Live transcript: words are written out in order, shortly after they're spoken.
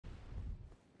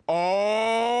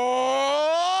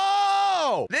Oh!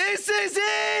 This is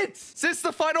it! Is this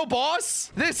the final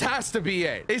boss? This has to be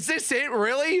it. Is this it,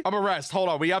 really? I'm a rest. Hold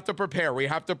on. We have to prepare. We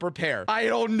have to prepare. I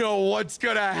don't know what's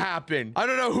gonna happen. I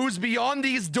don't know who's beyond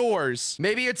these doors.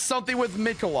 Maybe it's something with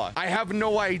Miquella. I have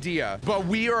no idea, but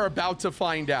we are about to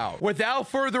find out. Without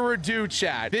further ado,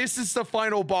 chat, this is the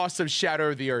final boss of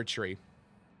Shadow of the Erdtree.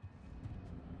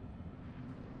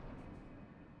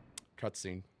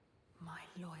 Cutscene. My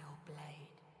loyal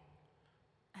blade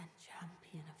and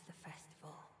champion of the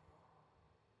festival.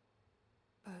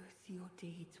 Both your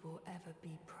deeds will ever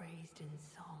be praised in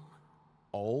song.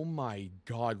 Oh my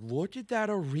god, look at that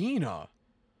arena.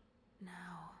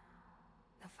 Now,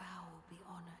 the vow will be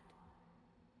honored,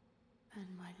 and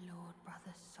my lord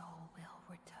brother's soul will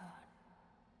return.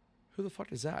 Who the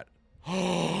fuck is that?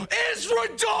 It's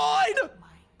Radahn!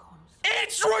 My consort.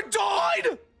 It's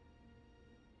Radahn!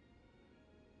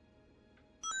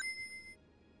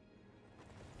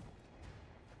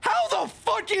 How the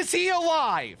fuck is he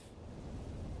alive?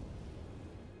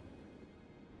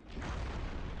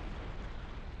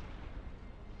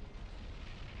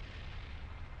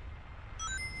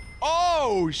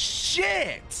 Oh,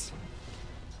 shit!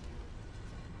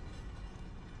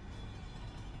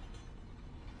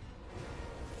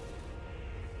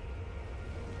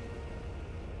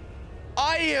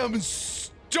 I am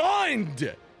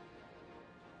stunned!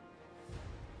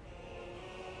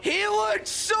 He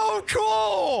looks so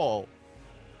cool!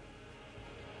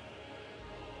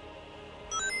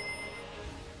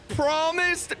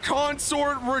 Promised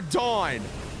Consort Radahn.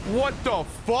 What the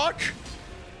fuck?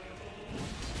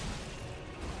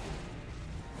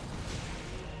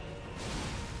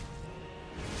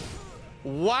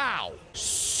 Wow.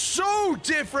 So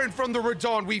different from the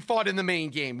Radahn we fought in the main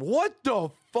game. What the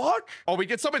fuck? Oh, we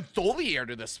get summoned Tholier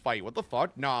to this fight. What the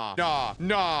fuck? Nah.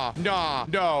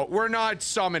 No, we're not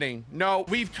summoning. No,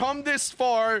 we've come this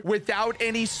far without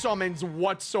any summons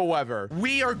whatsoever.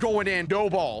 We are going in. No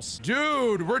balls.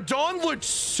 Dude, Radahn looks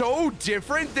so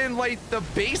different than, like, the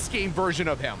base game version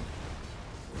of him.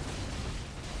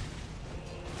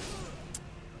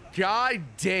 God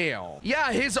damn.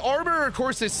 Yeah, his armor, of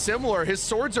course, is similar. His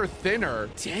swords are thinner.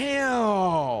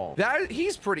 Damn.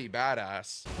 He's pretty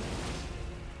badass.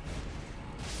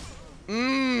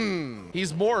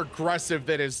 He's more aggressive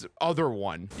than his other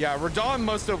one. Yeah, Radahn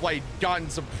must have, like, gotten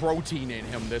some protein in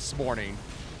him this morning.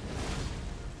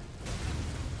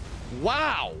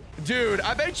 Wow. Dude,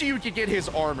 I bet you could get his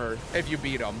armor if you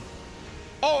beat him.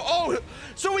 Oh,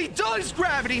 so he does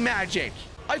gravity magic.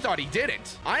 I thought he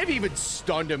didn't. I haven't even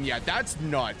stunned him yet. That's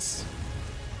nuts.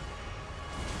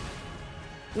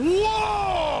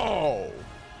 Whoa!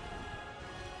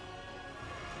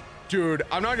 Dude,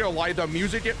 I'm not gonna lie, the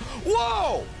music.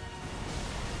 Whoa!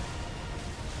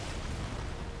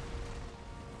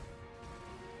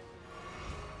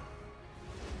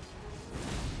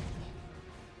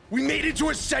 We made it to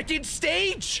a second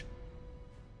stage?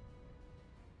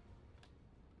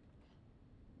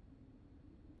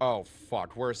 Oh,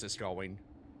 fuck. Where is this going?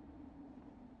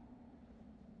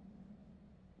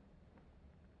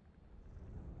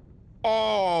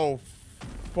 Oh,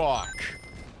 fuck.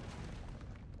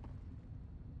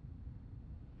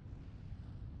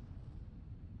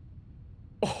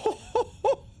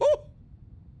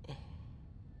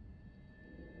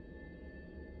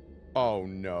 Oh,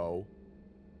 no.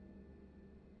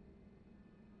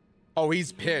 Oh,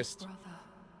 he's pissed. Brother.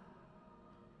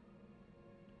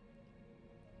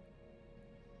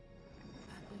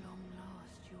 At long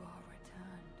last you are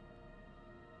returned.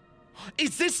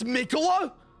 Is this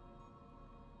Miquella?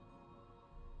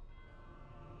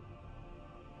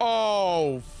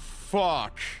 Oh,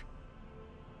 fuck.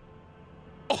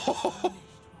 Oh. Punished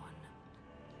one.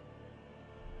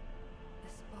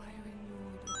 Aspiring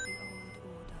lord of the old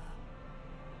order.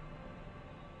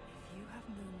 If you have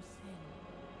known sin,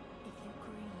 if you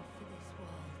grieve for this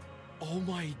world, Oh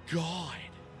my god.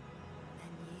 then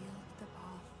yield the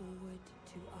path forward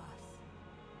to us.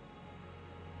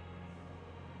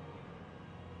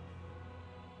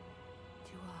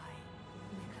 To I,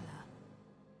 Miquella,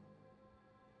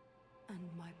 and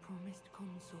my promised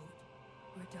consort,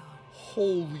 Radahn.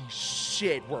 Holy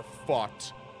shit, we're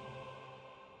fucked.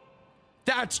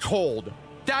 That's cold.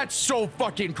 That's so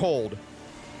fucking cold.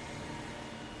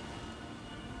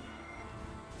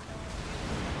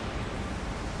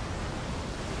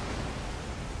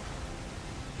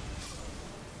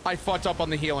 I fucked up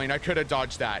on the healing. I could have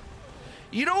dodged that.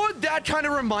 You know what that kind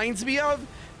of reminds me of?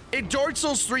 In Dark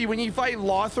Souls 3, when you fight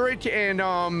Lothric and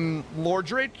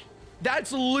Lordric,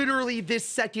 that's literally this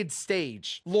second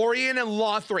stage. Lorien and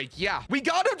Lothric, yeah. We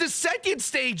got him to second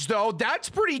stage, though. That's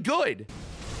pretty good.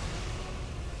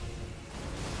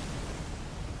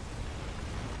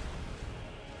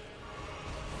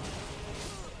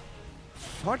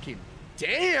 Fucking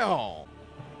damn.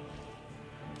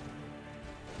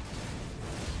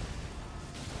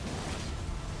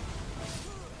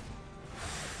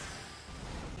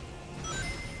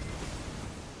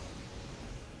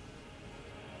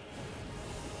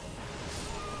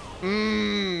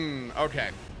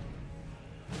 Okay.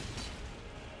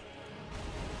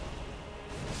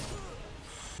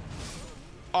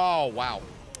 Oh, wow.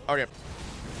 Okay.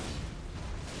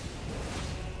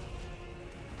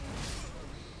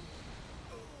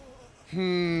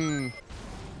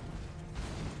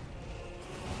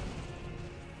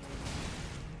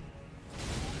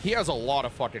 He has a lot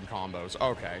of fucking combos.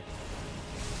 Okay.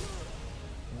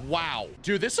 Wow.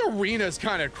 Dude, this arena is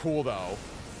kind of cool, though.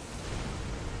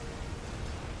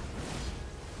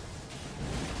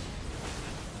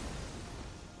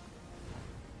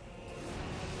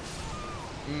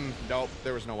 Nope,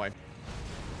 there was no way.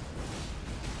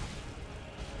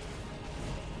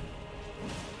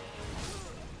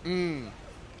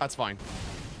 That's fine.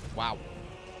 Wow.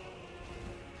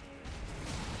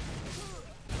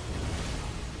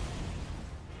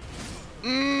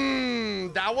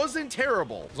 That wasn't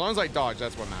terrible. As long as I dodge,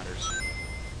 that's what matters.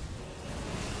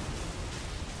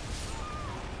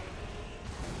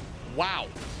 Wow.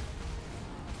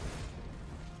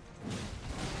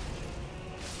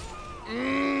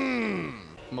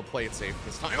 I'm gonna play it safe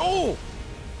this time. Oh!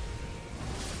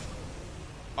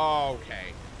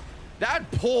 Okay. That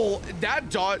pull, that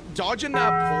dodging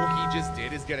that pull he just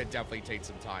did is gonna definitely take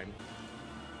some time.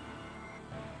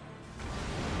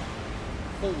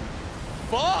 Holy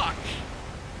fuck!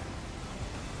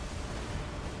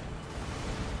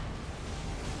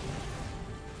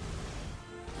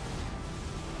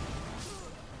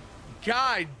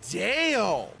 God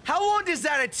damn! How long does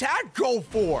that attack go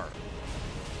for?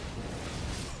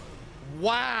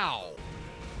 Wow.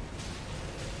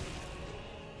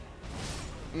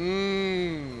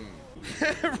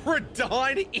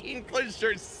 Radahn, English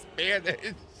or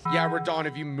Spanish? Yeah, Radahn,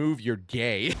 if you move, you're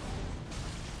gay.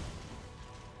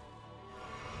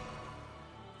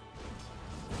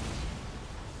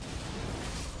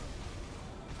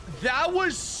 That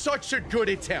was such a good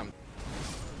attempt.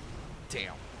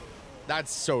 Damn.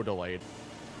 That's so delayed.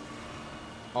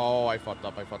 Oh, I fucked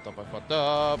up, I fucked up, I fucked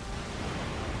up.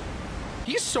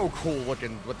 He's so cool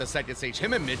looking with the second stage.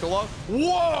 Him and Miquella.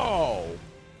 Whoa!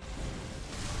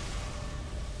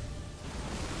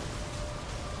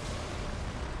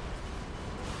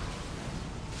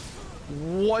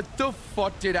 What the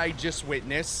fuck did I just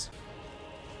witness?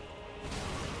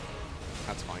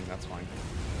 That's fine, that's fine.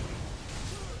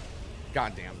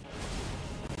 Goddamn.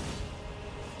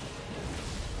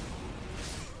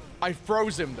 I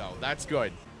froze him though, that's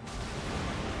good.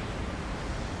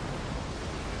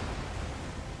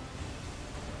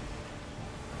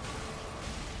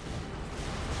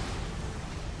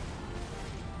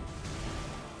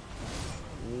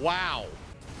 Wow.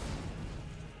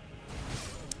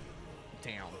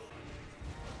 Damn.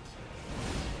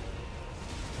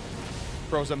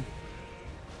 Froze him.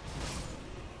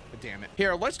 Damn it.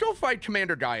 Here, let's go fight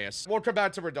Commander Gaius. We'll come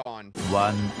back to Radahn.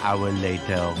 1 hour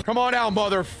later. Come on out,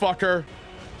 motherfucker.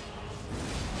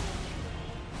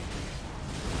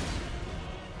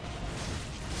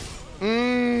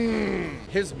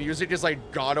 His music is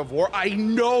like God of War. I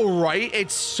know, right?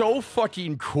 It's so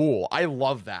fucking cool. I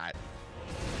love that.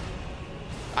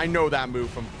 I know that move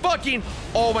from fucking...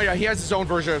 Oh my god, he has his own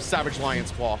version of Savage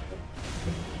Lion's Claw.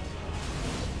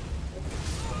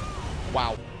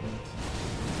 Wow.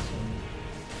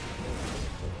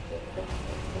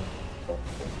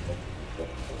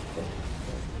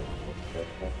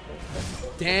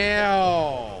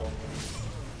 Damn.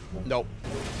 Nope.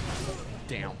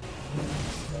 Damn.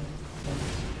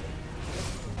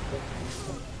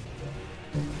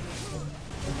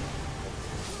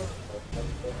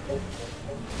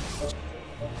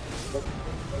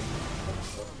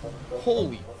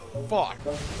 Holy fuck.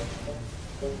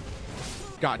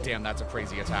 God damn, that's a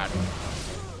crazy attack.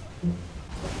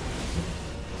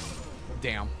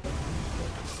 Damn.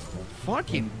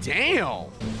 Fucking damn.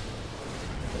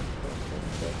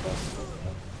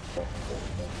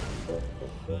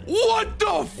 What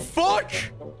the fuck?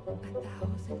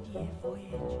 1,000-year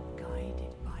voyage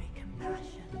guided by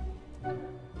compassion.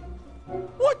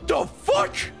 What the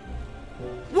fuck?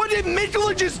 What did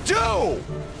Miquella just do?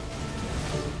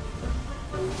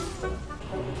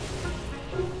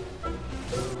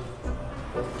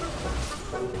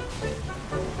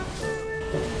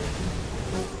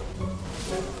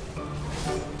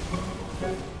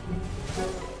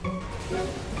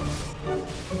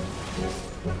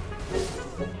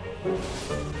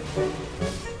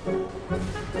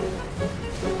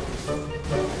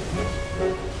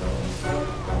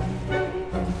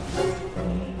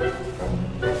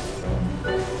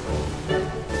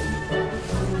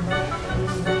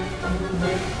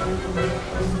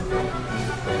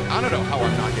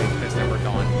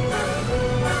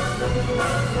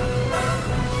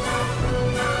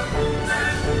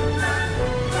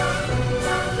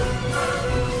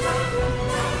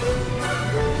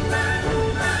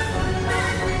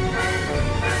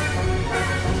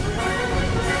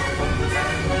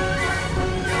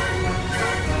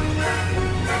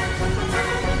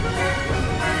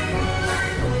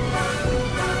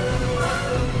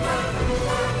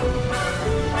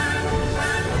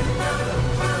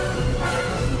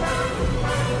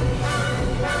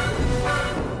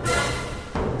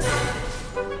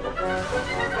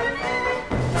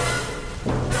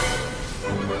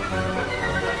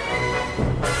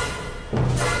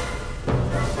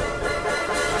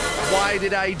 Why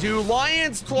did I do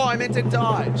Lion's Claw? I meant to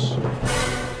dodge.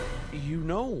 You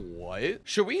know what?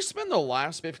 Should we spend the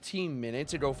last 15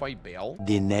 minutes to go fight Bale?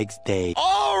 The next day.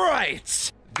 All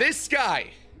right. This guy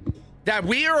that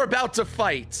we are about to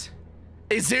fight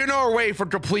is in our way for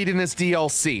completing this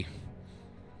DLC.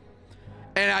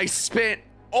 And I spent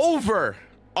over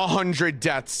 100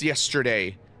 deaths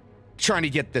yesterday trying to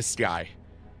get this guy.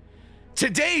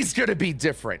 Today's gonna be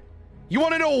different. You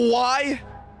wanna know why?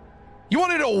 You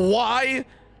wanna know why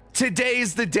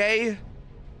today's the day?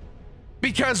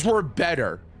 Because we're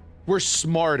better. We're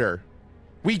smarter.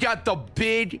 We got the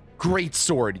big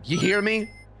greatsword. You hear me?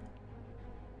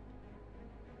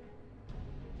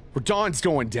 Radhahn's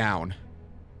going down.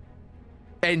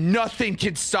 And nothing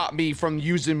can stop me from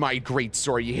using my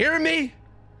greatsword. You hear me?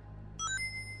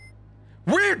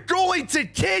 We're going to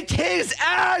kick his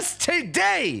ass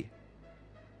today.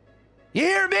 You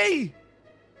hear me?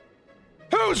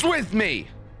 Who's with me?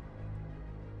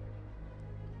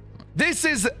 This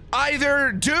is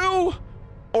either do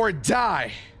or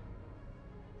die.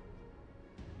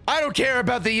 I don't care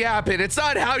about the yapping. It's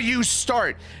not how you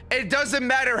start. It doesn't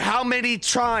matter how many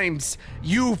times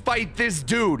you fight this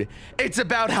dude. It's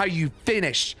about how you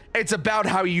finish. It's about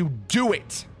how you do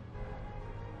it.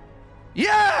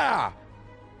 Yeah!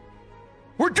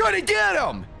 We're gonna get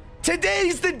him!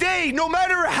 Today's the day, no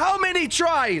matter how many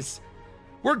tries.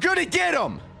 We're gonna get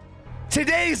him.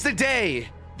 Today's the day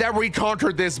that we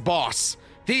conquered this boss.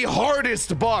 The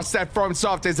hardest boss that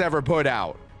FromSoft has ever put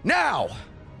out. Now,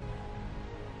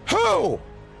 who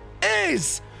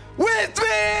is with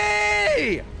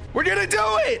me? We're gonna do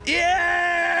it!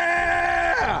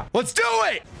 Yeah! Let's do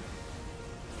it!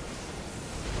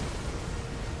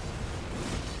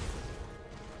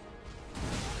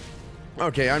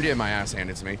 Okay, I'm getting my ass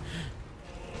handed to me.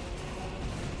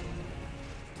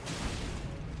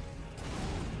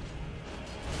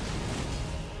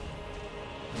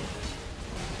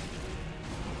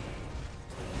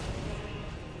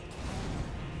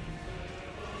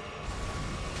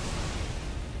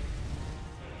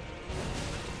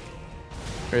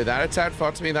 Hey, that attack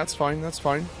fucked me. That's fine. That's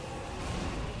fine.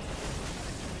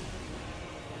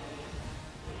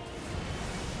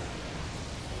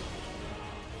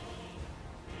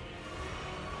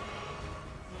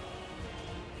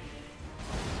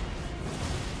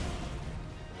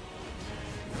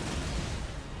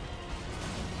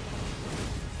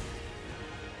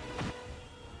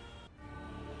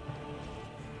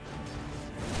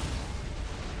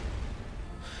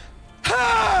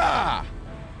 Ha!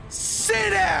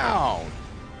 Sit down!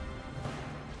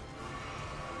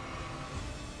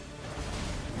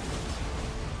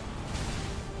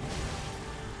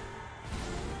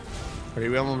 Are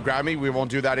you willing to grab me? We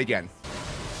won't do that again.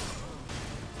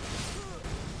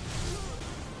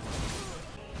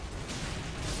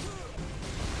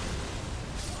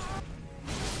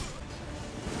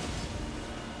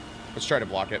 Let's try to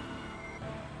block it.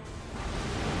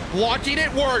 Blocking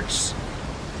it works!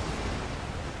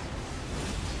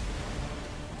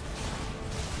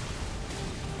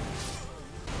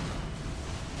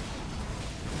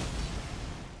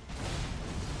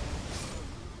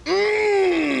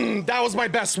 That was my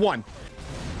best one.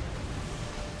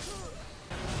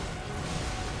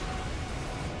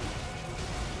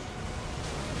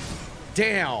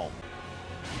 Damn.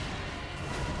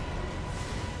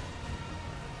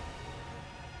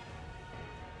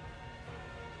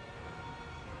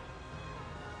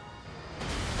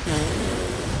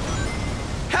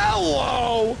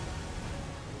 Hello.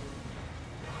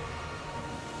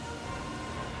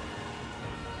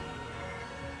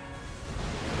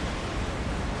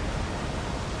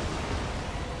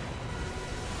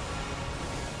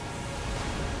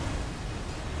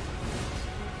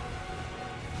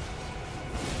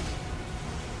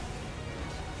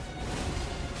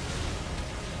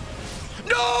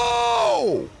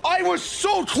 No! I was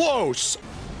so close.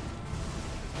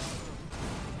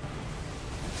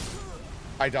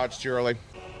 I dodged too early.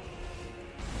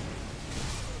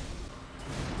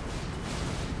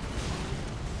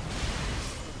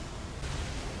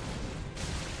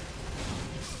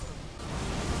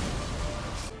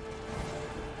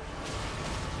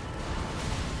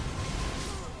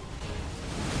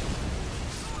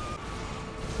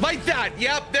 Like that.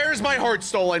 Yep, there's my heart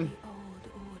stolen.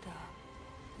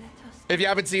 If you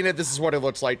haven't seen it, this is what it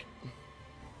looks like.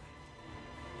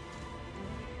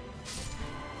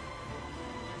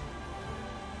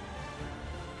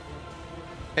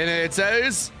 And it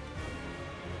says,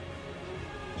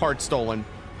 heart stolen.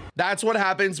 That's what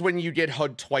happens when you get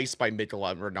hugged twice by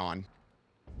Miquella and Radahn.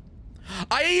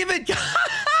 I even got,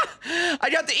 I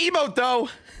got the emote though.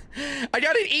 I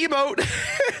got an emote.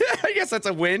 I guess that's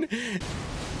a win.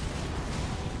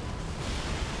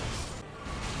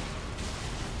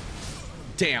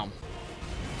 Damn.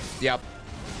 Yep.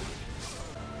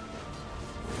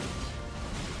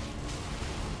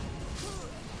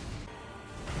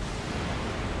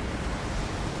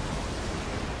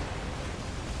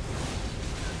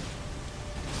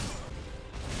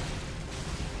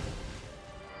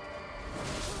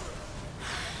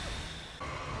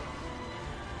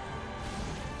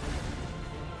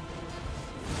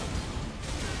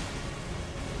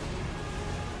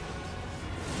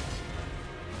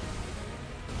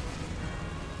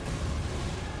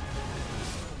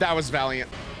 That was valiant.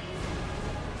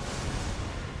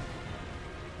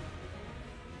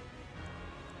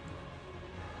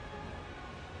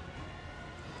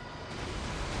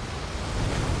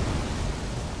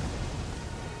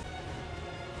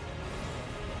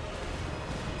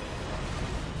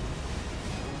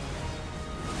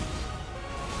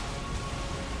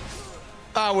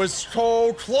 I was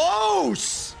so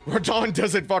close. Radahn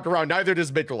doesn't fuck around. Neither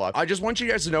does Miquella. I just want you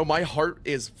guys to know my heart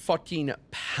is fucking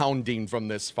pounding from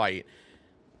this fight.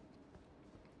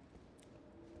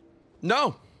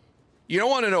 No. You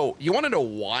don't want to know. You want to know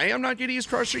why I'm not going to use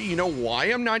Crusher? You know why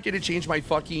I'm not going to change my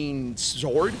fucking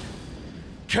sword?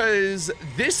 Because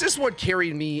this is what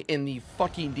carried me in the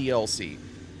fucking DLC.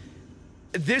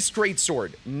 This great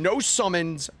sword. No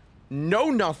summons.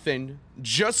 No nothing.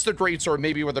 Just the great sword.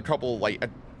 Maybe with a couple like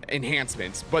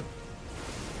enhancements. But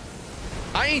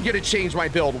I ain't gonna change my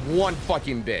build one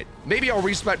fucking bit. Maybe I'll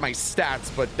reset my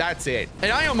stats, but that's it. And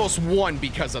I almost won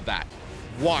because of that.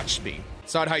 Watch me.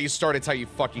 It's not how you start, it's how you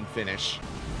fucking finish.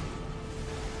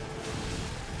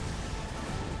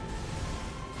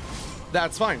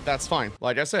 That's fine, that's fine.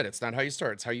 Like I said, it's not how you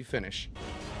start, it's how you finish.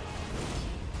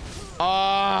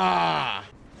 Ah!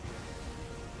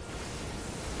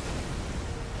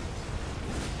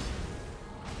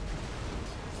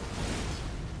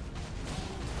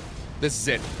 This is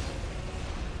it.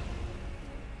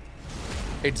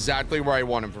 Exactly where I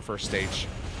want him for first stage.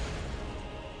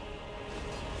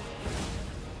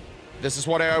 This is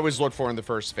what I always look for in the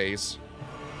first phase.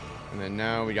 And then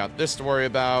now we got this to worry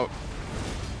about.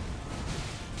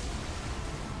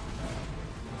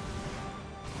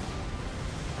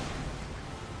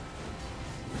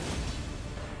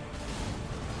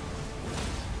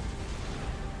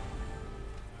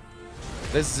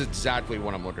 This is exactly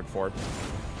what I'm looking for.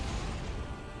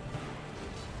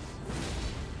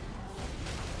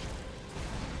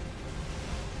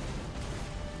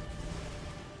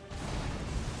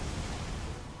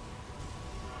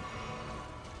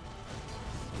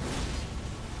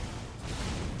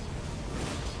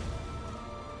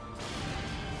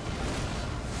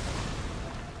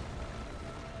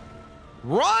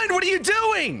 Run! What are you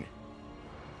doing?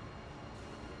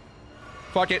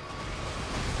 Fuck it.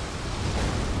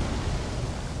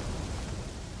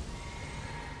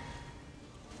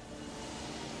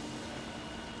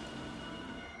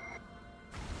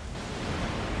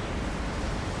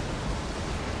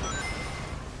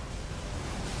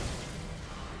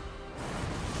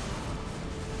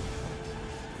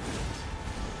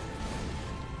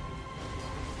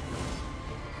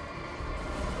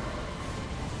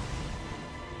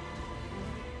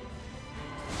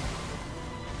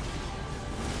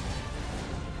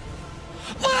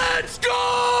 Let's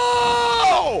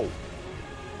go!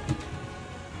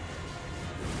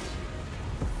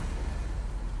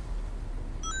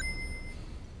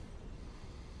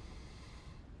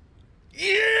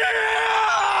 Yeah!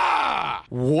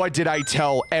 What did I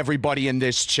tell everybody in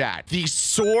this chat? The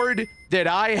sword that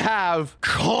I have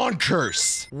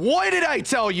conquers. What did I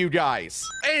tell you guys?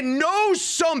 And no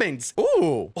summons.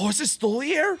 Ooh. Oh, is this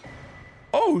Thulier?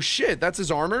 Oh shit, that's his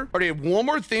armor. Okay, one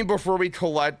more thing before we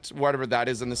collect whatever that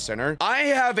is in the center. I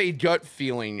have a gut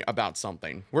feeling about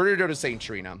something. We're gonna go to St.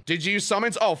 Trina. Did you use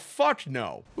summons? Oh, fuck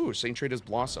no. Ooh, St. Trina's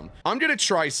Blossom. I'm gonna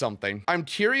try something. I'm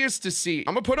curious to see.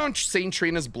 I'm gonna put on St.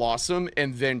 Trina's Blossom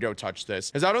and then go touch this.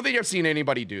 Because I don't think I've seen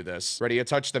anybody do this. Ready to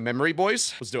touch the memory,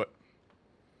 boys? Let's do it.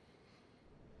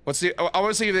 Let's see. I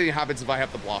wanna see if anything happens if I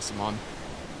have the Blossom on.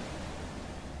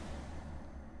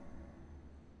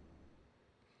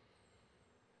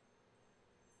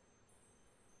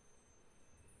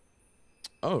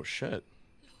 Oh, shit.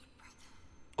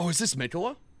 Oh, is this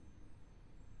Miquella? I'm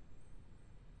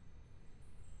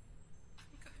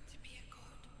going to be a god.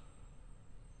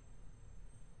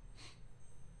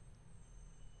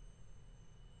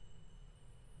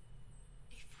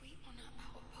 If we honor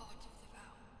our part of the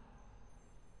vow,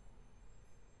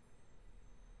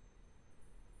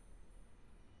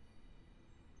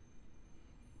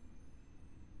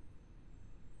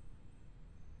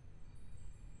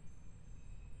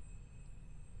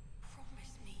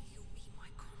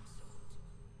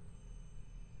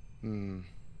 I'll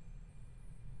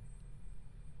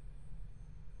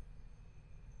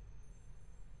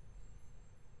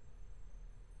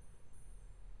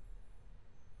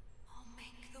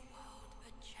make the world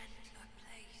a gentler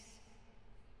place.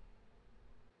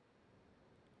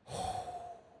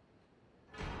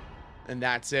 And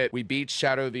that's it. We beat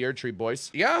Shadow of the Erdtree,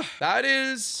 boys. Yeah, that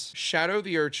is Shadow of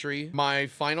the Erdtree. My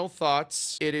final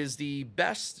thoughts. It is the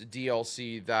best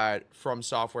DLC that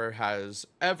FromSoftware has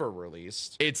ever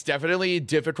released. It's definitely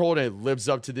difficult and it lives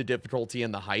up to the difficulty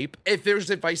and the hype. If there's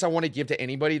advice I want to give to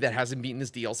anybody that hasn't beaten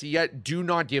this DLC yet, do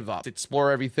not give up.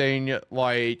 Explore everything.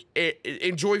 Like,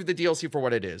 enjoy the DLC for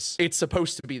what it is. It's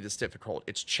supposed to be this difficult.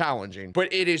 It's challenging,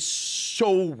 but it is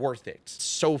so worth it.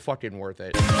 So fucking worth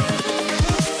it.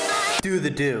 Do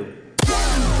the do.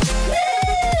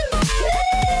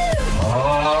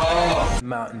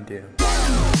 Mountain Dew.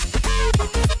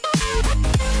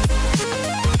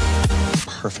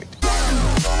 Perfect.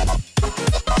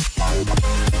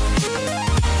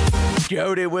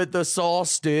 Goated with the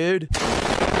sauce, dude.